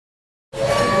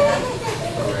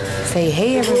Say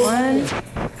hey everyone.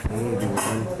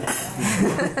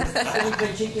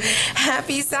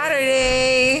 Happy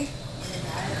Saturday.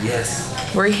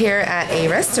 Yes. We're here at a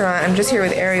restaurant. I'm just here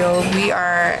with Ariel. We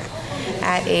are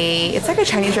at it's like a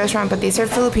Chinese restaurant, but they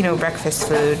serve Filipino breakfast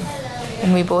food.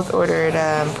 And we both ordered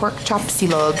pork chop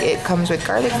silog. It comes with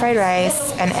garlic fried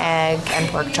rice, an egg, and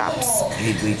pork chops.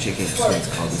 Gateway Chicken, that's what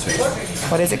it's called this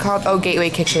restaurant. What is it called? Oh, Gateway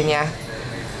Kitchen, yeah.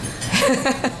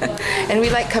 And we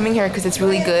like coming here because it's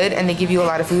really good and they give you a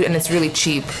lot of food and it's really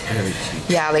cheap. Very cheap.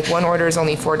 Yeah, like one order is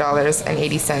only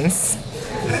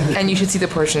 $4.80. And you should see the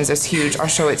portions, it's huge. I'll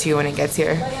show it to you when it gets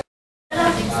here.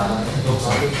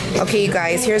 Okay, you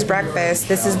guys, here's breakfast.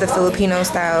 This is the Filipino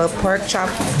style pork chop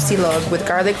silog with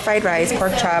garlic fried rice,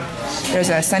 pork chop. There's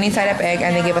a sunny side up egg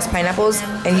and they give us pineapples.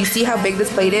 And you see how big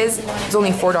this plate is? It's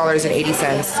only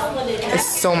 $4.80.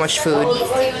 It's so much food.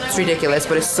 It's ridiculous,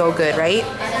 but it's so good, right?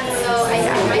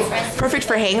 Yeah. Perfect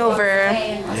for hangover.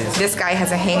 This guy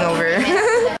has a hangover.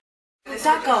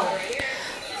 Taco.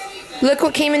 Look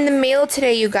what came in the mail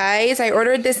today, you guys. I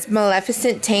ordered this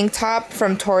Maleficent tank top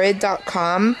from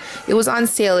Torrid.com. It was on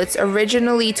sale. It's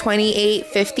originally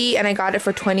 $28.50 and I got it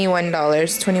for $21,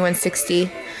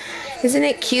 $21.60. Isn't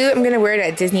it cute? I'm gonna wear it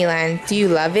at Disneyland. Do you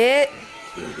love it?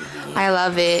 I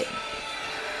love it.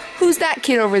 Who's that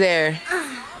kid over there?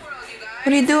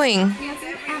 What are you doing?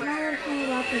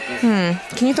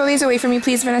 Can you throw these away for me,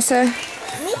 please, Vanessa?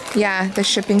 Me? Yeah, the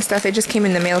shipping stuff. It just came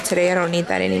in the mail today. I don't need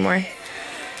that anymore.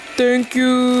 Thank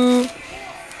you.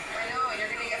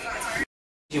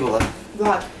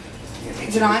 Vlog.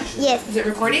 Is it on? Yes. Is it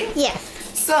recording? Yes.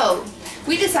 So,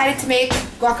 we decided to make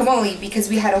guacamole because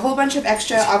we had a whole bunch of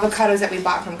extra avocados that we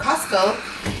bought from Costco.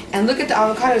 And look at the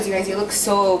avocados, you guys. They look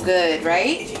so good,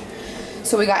 right?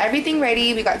 So we got everything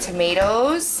ready. We got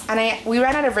tomatoes. And we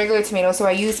ran out of regular tomatoes, so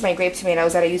I used my grape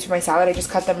tomatoes that I used for my salad. I just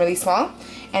cut them really small.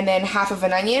 And then half of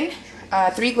an onion,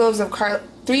 3 cloves of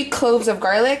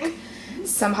garlic,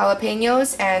 some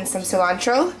jalapenos, and some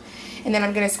cilantro. And then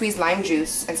I'm going to squeeze lime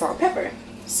juice and salt and pepper.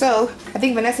 So, I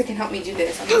think Vanessa can help me do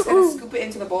this. I'm just going to scoop it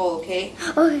into the bowl, okay?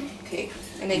 Okay. Okay.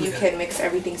 And then you can mix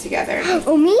everything together.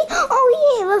 Oh, me?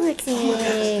 Oh, yeah, I love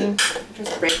mixing.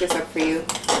 Just break this up for you.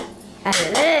 I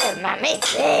love my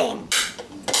mixing.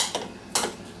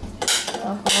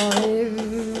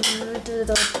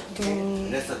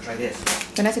 Let's try this.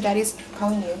 Vanessa, Daddy's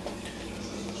calling you.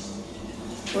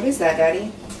 What is that,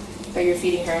 Daddy? That you're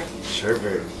feeding her?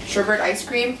 Sherbet. Sherbet ice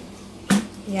cream?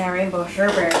 Yeah, rainbow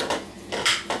sherbet.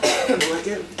 You like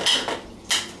it?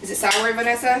 Is it sour,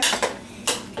 Vanessa?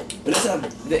 Vanessa,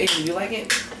 do you like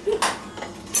it?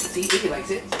 See, Iggy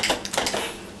likes it.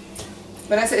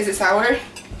 Vanessa, is it sour?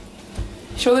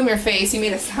 Show them your face. You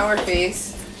made a sour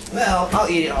face. Well, I'll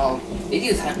eat it all.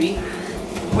 Iggy is happy.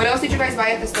 What else did you guys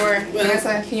buy at the store?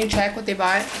 Vanessa, can you check what they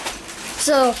bought?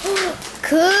 So,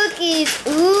 cookies.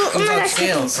 Ooh, It's on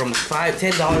sale from $10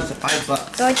 to $5.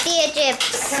 Tortilla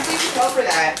chips. I can't believe you fell for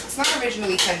that. It's not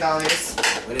originally $10.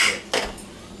 What is it?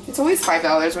 It's always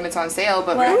 $5 when it's on sale,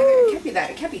 but it can't be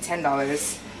that. It can't be $10.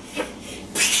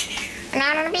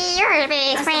 Not gonna be your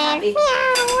big friend. You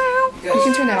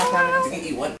can turn that off now. You can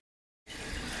eat one.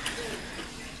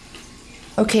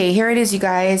 Okay, here it is, you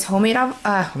guys. Homemade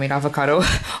avocado.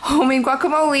 Homemade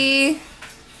guacamole.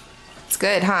 It's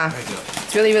good, huh?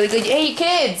 It's really, really good. Hey,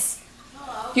 kids!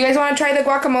 You guys want to try the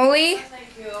guacamole?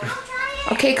 Thank you.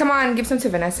 Okay, come on. Give some to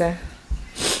Vanessa.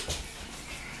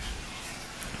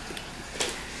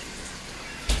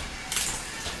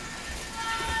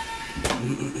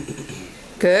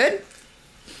 Good?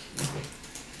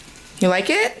 You like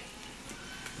it?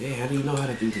 Yeah, how do you know how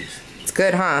to do this? It's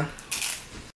good, huh?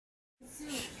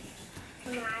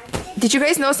 Did you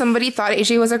guys know somebody thought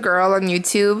AJ was a girl on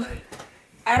YouTube?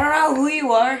 I don't know who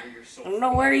you are. I don't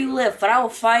know where you live, but I will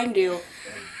find you.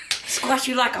 Squash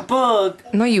you like a bug.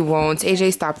 No, you won't.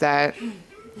 AJ, stop that.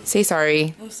 Say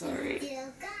sorry. I'm sorry.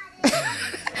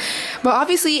 But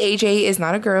obviously, AJ is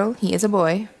not a girl. He is a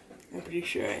boy. I'm pretty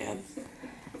sure I am.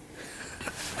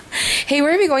 Hey,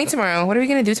 where are we going tomorrow? What are we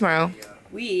going to do tomorrow?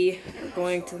 We are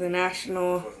going to the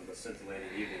National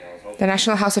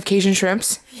House of Cajun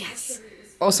Shrimps? Yes.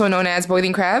 Also known as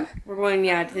Boiling Crab? We're going,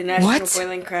 yeah, to the National What?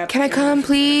 Boiling Crab. Can I come,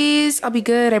 please? I'll be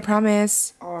good, I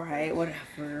promise. Alright,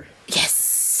 whatever.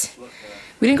 Yes!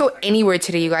 We didn't go anywhere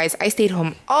today, you guys. I stayed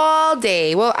home all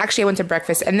day. Well, actually, I went to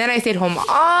breakfast, and then I stayed home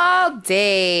all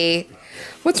day.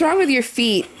 What's wrong with your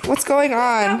feet? What's going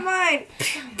on? Not mine.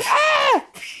 Ah!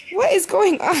 What is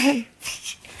going on?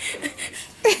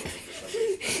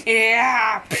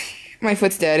 Yeah. My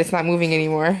foot's dead. It's not moving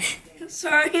anymore. I'm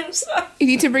sorry. You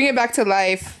need to bring it back to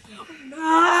life.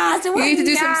 You need to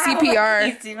do some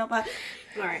CPR.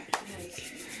 Alright.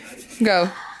 Go.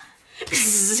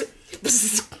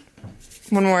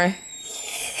 One more.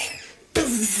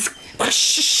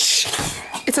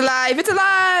 It's alive! It's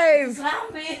alive!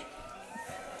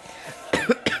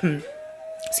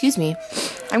 Excuse me.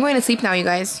 I'm going to sleep now, you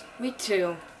guys. Me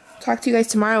too. Talk to you guys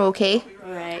tomorrow, okay?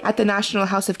 Alright. At the National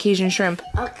House of Cajun Shrimp.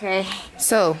 Okay.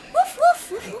 So,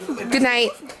 good night.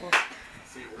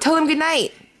 Tell them good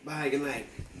night. Bye, good night.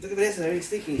 Look at Vanessa, already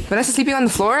sleeping. Vanessa sleeping on the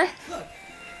floor? Look,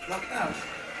 locked out.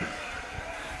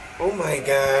 Oh my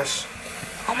gosh.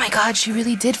 Oh my god, she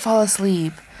really did fall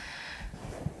asleep.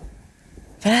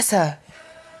 Vanessa.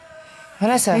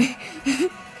 Vanessa.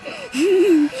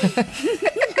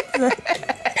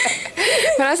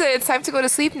 Vanessa, it's time to go to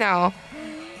sleep now.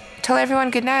 Tell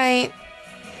everyone good night.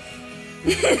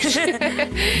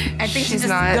 I think She's just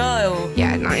not. go.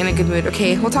 Yeah, not in a good mood.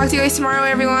 Okay, we'll talk to you guys tomorrow,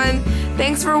 everyone.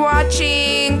 Thanks for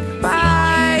watching.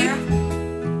 Bye.